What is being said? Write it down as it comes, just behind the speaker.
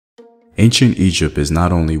Ancient Egypt is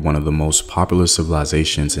not only one of the most popular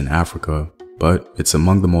civilizations in Africa, but it's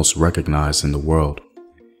among the most recognized in the world.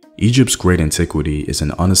 Egypt's great antiquity is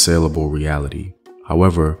an unassailable reality.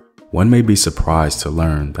 However, one may be surprised to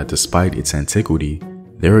learn that despite its antiquity,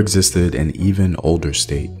 there existed an even older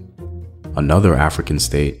state, another African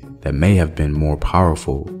state that may have been more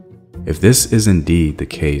powerful. If this is indeed the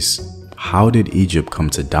case, how did Egypt come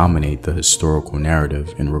to dominate the historical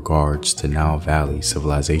narrative in regards to Nile Valley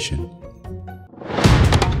civilization?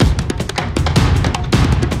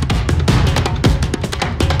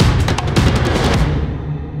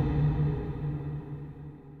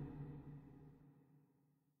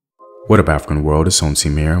 What up, African world? It's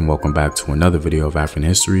Team here, and welcome back to another video of African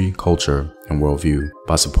history, culture, and worldview.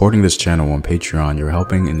 By supporting this channel on Patreon, you're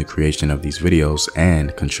helping in the creation of these videos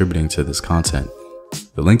and contributing to this content.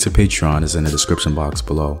 The link to Patreon is in the description box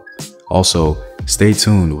below. Also, stay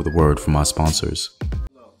tuned with a word from my sponsors.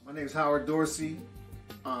 Hello, my name is Howard Dorsey.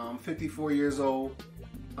 I'm 54 years old.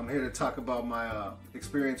 I'm here to talk about my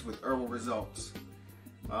experience with herbal results.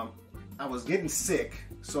 I was getting sick,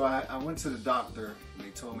 so I went to the doctor. They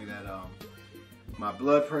told me that my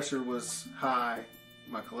blood pressure was high,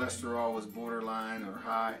 my cholesterol was borderline or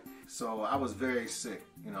high, so I was very sick.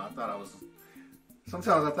 You know,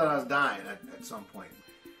 sometimes I thought I was dying at some point.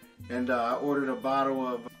 And I ordered a bottle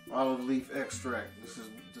of olive leaf extract. This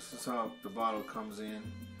is how the bottle comes in.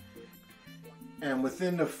 And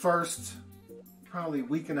within the first probably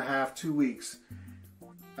week and a half, 2 weeks,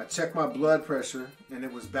 I checked my blood pressure and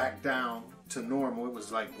it was back down to normal. It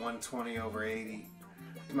was like 120/80.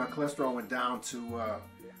 My cholesterol went down to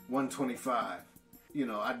 125. You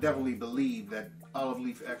know, I definitely believe that olive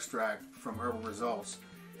leaf extract from Herbal Results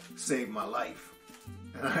saved my life.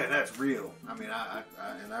 And that's real. I mean,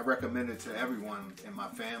 I recommend it to everyone in my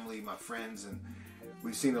family, my friends, and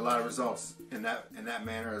we've seen a lot of results in that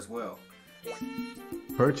manner as well.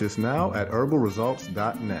 Purchase now at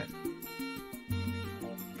herbalresults.net.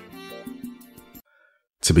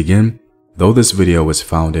 To begin, though this video is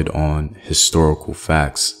founded on historical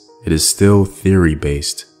facts, it is still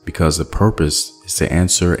theory-based because the purpose is to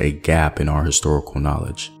answer a gap in our historical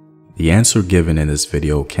knowledge. The answer given in this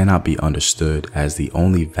video cannot be understood as the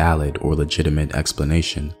only valid or legitimate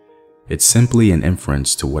explanation. It's simply an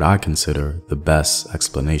inference to what I consider the best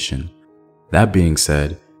explanation. That being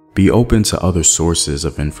said, be open to other sources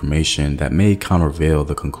of information that may countervail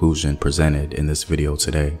the conclusion presented in this video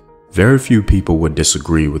today. Very few people would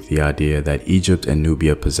disagree with the idea that Egypt and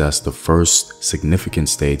Nubia possessed the first significant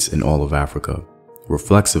states in all of Africa.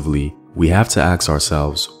 Reflexively, we have to ask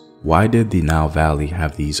ourselves, why did the Nile Valley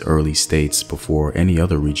have these early states before any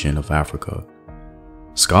other region of Africa?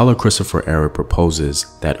 Scholar Christopher Ehret proposes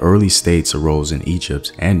that early states arose in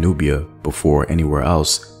Egypt and Nubia before anywhere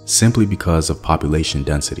else simply because of population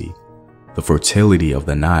density. The fertility of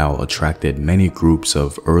the Nile attracted many groups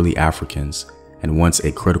of early Africans, and once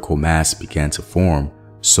a critical mass began to form,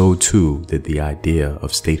 so too did the idea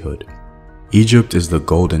of statehood. Egypt is the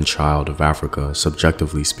golden child of Africa,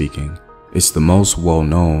 subjectively speaking. It's the most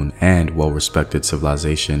well-known and well-respected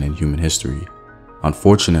civilization in human history.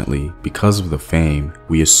 Unfortunately, because of the fame,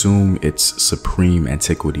 we assume its supreme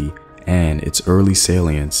antiquity and its early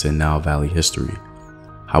salience in Nile Valley history.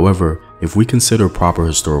 However, if we consider proper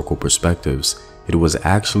historical perspectives, it was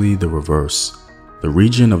actually the reverse. The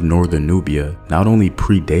region of northern Nubia not only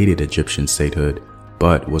predated Egyptian statehood,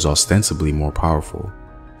 but was ostensibly more powerful.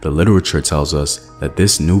 The literature tells us that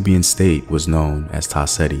this Nubian state was known as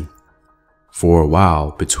Ta-Seti. For a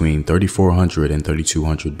while, between 3400 and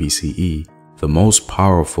 3200 BCE, the most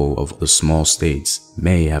powerful of the small states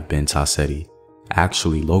may have been Ta-Seti,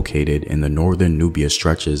 actually located in the northern Nubia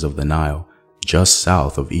stretches of the Nile, just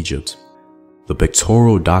south of Egypt. The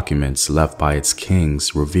pictorial documents left by its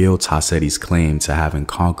kings reveal Ta-Seti's claim to having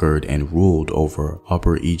conquered and ruled over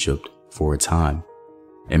Upper Egypt for a time.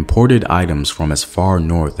 Imported items from as far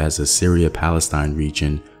north as the Syria-Palestine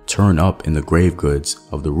region turn up in the grave goods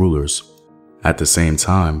of the rulers. At the same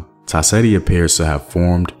time, Ta-Seti appears to have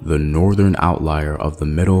formed the northern outlier of the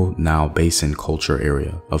Middle Nile Basin culture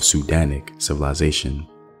area of Sudanic civilization.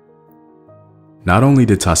 Not only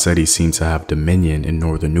did Ta-Seti seem to have dominion in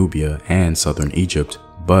northern Nubia and southern Egypt,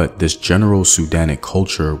 but this general Sudanic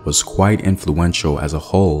culture was quite influential as a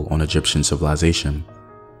whole on Egyptian civilization.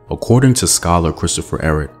 According to scholar Christopher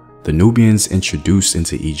Ehret, the Nubians introduced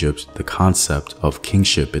into Egypt the concept of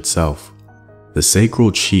kingship itself. The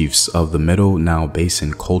sacred chiefs of the Middle Nile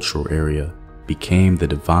Basin cultural area became the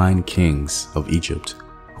divine kings of Egypt,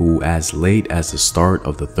 who as late as the start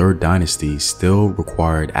of the 3rd dynasty still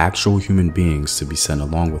required actual human beings to be sent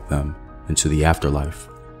along with them into the afterlife.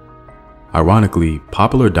 Ironically,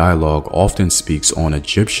 popular dialogue often speaks on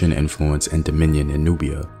Egyptian influence and dominion in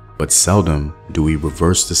Nubia, but seldom do we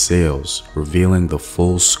reverse the sails, revealing the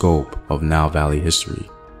full scope of Nile Valley history.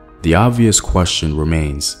 The obvious question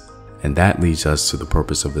remains, and that leads us to the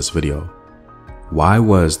purpose of this video. Why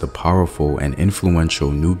was the powerful and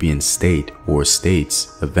influential Nubian state or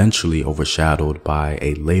states eventually overshadowed by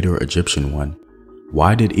a later Egyptian one?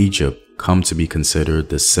 Why did Egypt come to be considered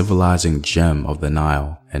the civilizing gem of the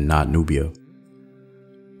Nile and not Nubia?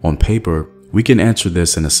 On paper, we can answer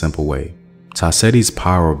this in a simple way. Taseti's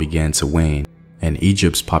power began to wane, and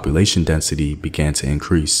Egypt's population density began to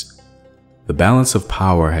increase. The balance of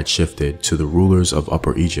power had shifted to the rulers of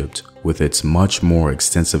Upper Egypt, with its much more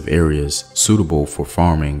extensive areas suitable for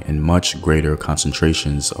farming and much greater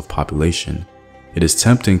concentrations of population. It is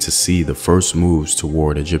tempting to see the first moves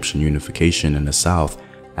toward Egyptian unification in the south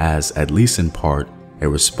as, at least in part, a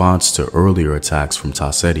response to earlier attacks from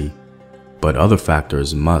Taseti, but other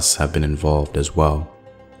factors must have been involved as well.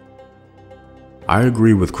 I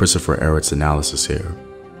agree with Christopher Ehret's analysis here.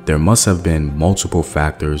 There must have been multiple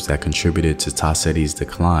factors that contributed to Taseti's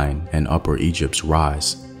decline and Upper Egypt's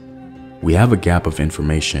rise. We have a gap of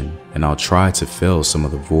information, and I'll try to fill some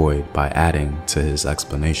of the void by adding to his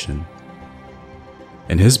explanation.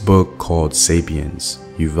 In his book called Sapiens,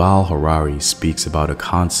 Yuval Harari speaks about a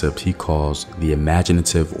concept he calls the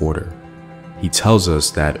imaginative order. He tells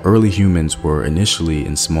us that early humans were initially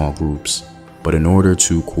in small groups, but in order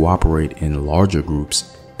to cooperate in larger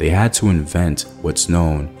groups, they had to invent what's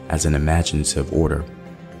known as an imaginative order.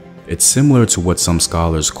 It's similar to what some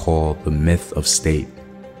scholars call the myth of state,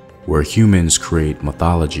 where humans create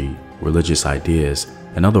mythology, religious ideas,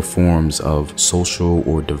 and other forms of social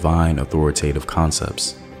or divine authoritative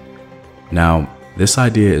concepts. Now, this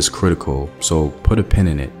idea is critical, so put a pin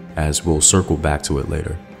in it, as we'll circle back to it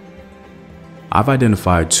later. I've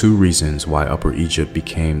identified two reasons why Upper Egypt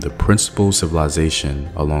became the principal civilization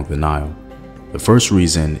along the Nile. The first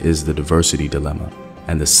reason is the diversity dilemma,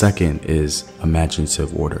 and the second is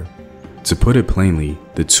imaginative order. To put it plainly,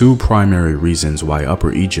 the two primary reasons why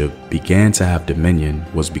Upper Egypt began to have dominion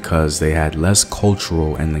was because they had less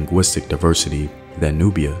cultural and linguistic diversity than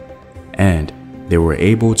Nubia, and they were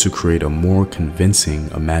able to create a more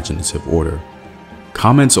convincing imaginative order.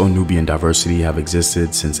 Comments on Nubian diversity have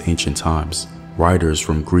existed since ancient times. Writers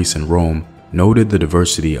from Greece and Rome noted the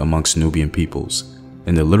diversity amongst Nubian peoples.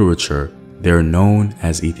 In the literature, they are known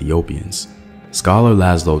as Ethiopians. Scholar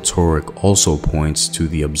Laszlo Turek also points to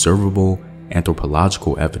the observable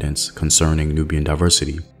anthropological evidence concerning Nubian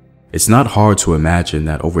diversity. It's not hard to imagine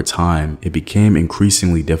that over time, it became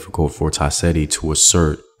increasingly difficult for Taseti to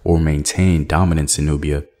assert or maintain dominance in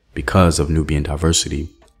Nubia because of Nubian diversity.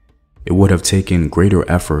 It would have taken greater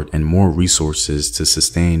effort and more resources to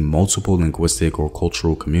sustain multiple linguistic or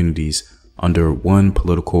cultural communities under one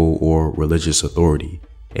political or religious authority,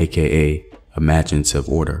 aka imaginative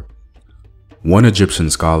order. One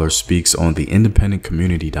Egyptian scholar speaks on the independent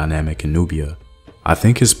community dynamic in Nubia. I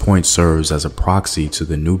think his point serves as a proxy to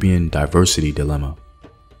the Nubian diversity dilemma.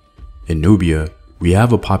 In Nubia, we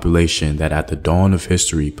have a population that at the dawn of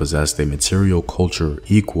history possessed a material culture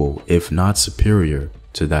equal, if not superior,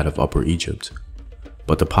 to that of Upper Egypt.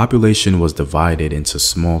 But the population was divided into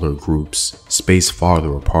smaller groups, spaced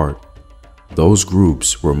farther apart. Those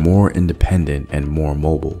groups were more independent and more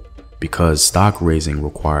mobile, because stock raising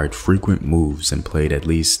required frequent moves and played at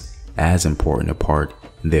least as important a part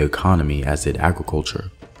in the economy as did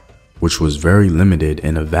agriculture, which was very limited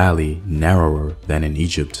in a valley narrower than in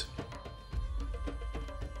Egypt.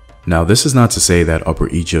 Now, this is not to say that Upper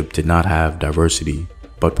Egypt did not have diversity,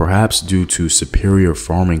 but perhaps due to superior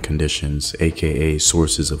farming conditions, aka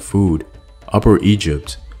sources of food, Upper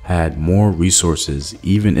Egypt had more resources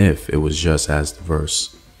even if it was just as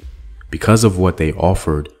diverse. Because of what they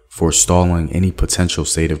offered, forestalling any potential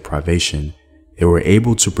state of privation, they were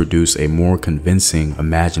able to produce a more convincing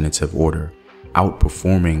imaginative order,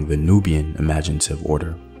 outperforming the Nubian imaginative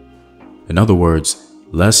order. In other words,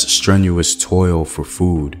 less strenuous toil for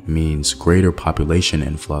food means greater population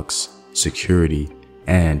influx, security,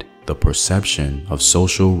 and the perception of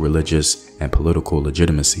social, religious, and political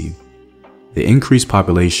legitimacy. The increased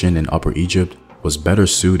population in Upper Egypt was better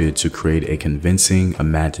suited to create a convincing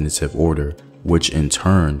imaginative order, which in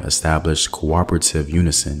turn established cooperative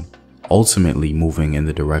unison, ultimately moving in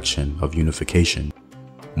the direction of unification.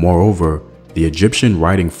 Moreover, the Egyptian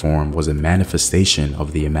writing form was a manifestation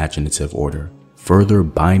of the imaginative order, further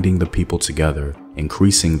binding the people together,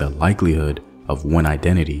 increasing the likelihood of one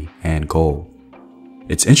identity and goal.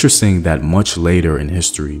 It's interesting that much later in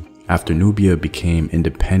history, after Nubia became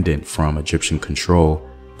independent from Egyptian control,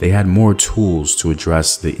 They had more tools to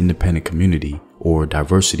address the independent community or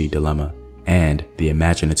diversity dilemma and the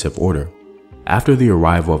imaginative order. After the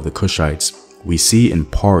arrival of the Kushites, we see in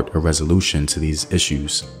part a resolution to these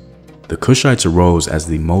issues. The Kushites arose as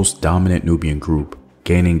the most dominant Nubian group,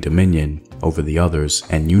 gaining dominion over the others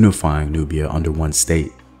and unifying Nubia under one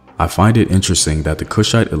state. I find it interesting that the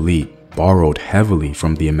Kushite elite borrowed heavily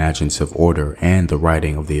from the imaginative order and the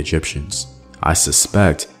writing of the Egyptians. I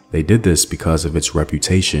suspect they did this because of its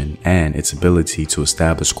reputation and its ability to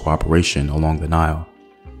establish cooperation along the Nile.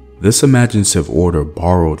 This imaginative order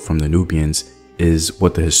borrowed from the Nubians is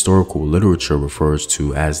what the historical literature refers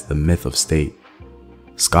to as the myth of state.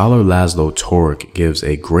 Scholar Laszlo Torik gives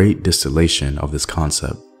a great distillation of this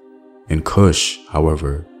concept. In Kush,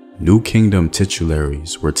 however, New Kingdom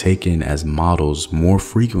titularies were taken as models more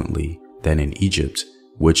frequently than in Egypt,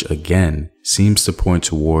 which again seems to point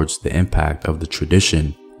towards the impact of the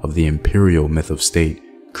tradition of the imperial myth of state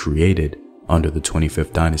created under the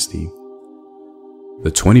 25th dynasty.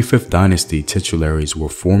 The 25th dynasty titularies were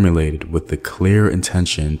formulated with the clear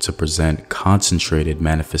intention to present concentrated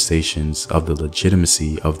manifestations of the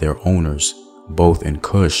legitimacy of their owners, both in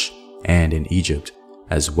Kush and in Egypt,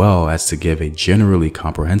 as well as to give a generally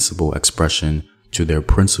comprehensible expression to their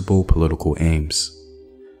principal political aims.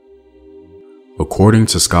 According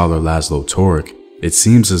to scholar Laszlo Torik, it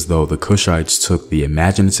seems as though the Kushites took the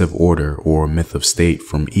imaginative order or myth of state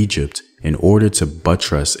from Egypt in order to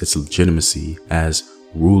buttress its legitimacy as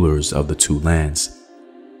rulers of the two lands.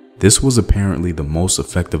 This was apparently the most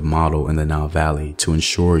effective model in the Nile Valley to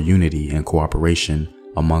ensure unity and cooperation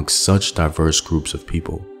amongst such diverse groups of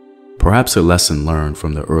people. Perhaps a lesson learned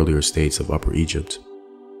from the earlier states of Upper Egypt.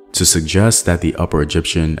 To suggest that the Upper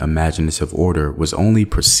Egyptian imaginative order was only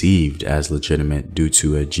perceived as legitimate due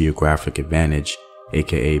to a geographic advantage,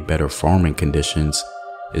 aka better farming conditions,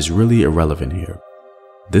 is really irrelevant here.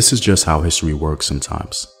 This is just how history works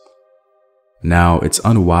sometimes. Now, it's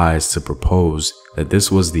unwise to propose that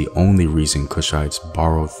this was the only reason Kushites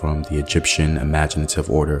borrowed from the Egyptian imaginative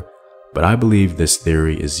order, but I believe this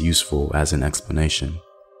theory is useful as an explanation.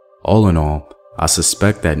 All in all, I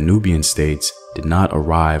suspect that Nubian states did not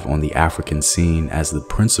arrive on the African scene as the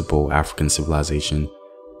principal African civilization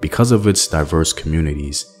because of its diverse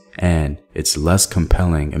communities and its less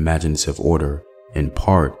compelling imaginative order, in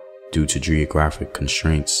part due to geographic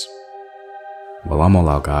constraints. Well, I'm all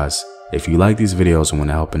out, guys. If you like these videos and want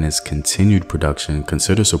to help in its continued production,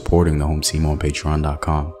 consider supporting the home team on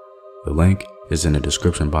patreon.com. The link is in the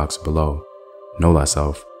description box below. Know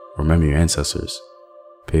thyself, remember your ancestors.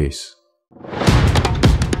 Peace.